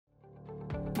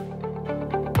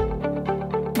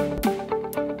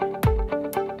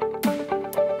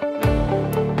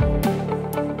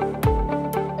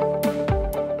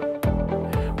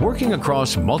Working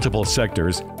across multiple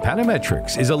sectors,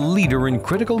 Panametrics is a leader in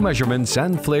critical measurements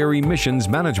and flare emissions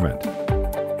management.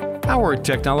 Our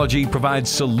technology provides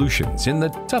solutions in the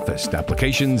toughest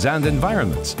applications and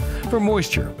environments for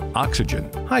moisture,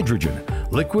 oxygen, hydrogen,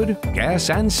 liquid,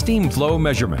 gas, and steam flow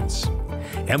measurements.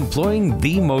 Employing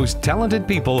the most talented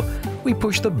people, we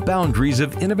push the boundaries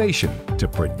of innovation to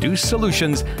produce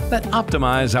solutions that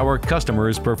optimize our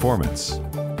customers' performance.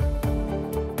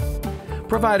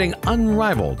 Providing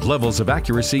unrivaled levels of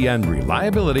accuracy and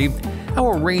reliability,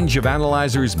 our range of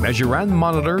analyzers measure and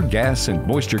monitor gas and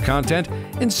moisture content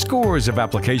in scores of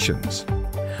applications.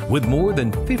 With more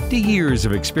than 50 years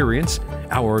of experience,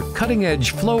 our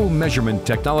cutting-edge flow measurement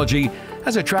technology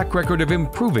has a track record of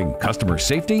improving customer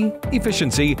safety,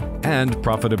 efficiency, and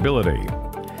profitability.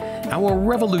 Our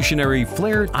revolutionary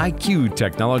Flare IQ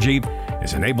technology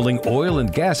is enabling oil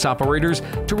and gas operators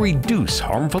to reduce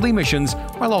harmful emissions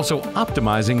while also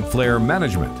optimizing flare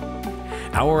management.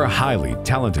 Our highly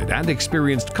talented and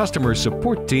experienced customer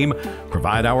support team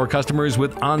provide our customers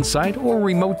with on-site or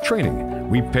remote training,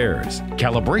 repairs,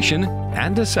 calibration,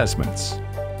 and assessments.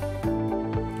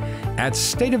 At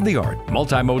state-of-the-art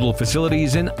multimodal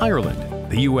facilities in Ireland,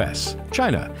 the US,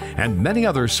 China, and many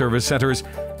other service centers,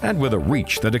 and with a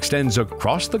reach that extends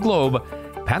across the globe,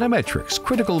 Panametrics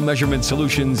critical measurement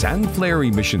solutions and flare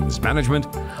emissions management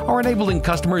are enabling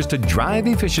customers to drive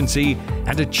efficiency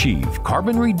and achieve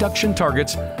carbon reduction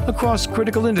targets across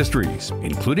critical industries,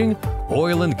 including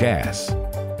oil and gas,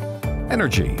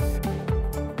 energy,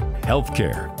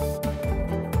 healthcare,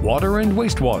 water and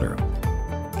wastewater,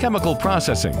 chemical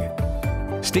processing,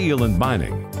 steel and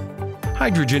mining,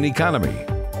 hydrogen economy,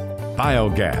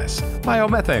 biogas,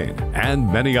 biomethane,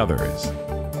 and many others.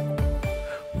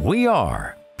 We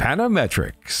are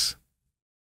Panametrics.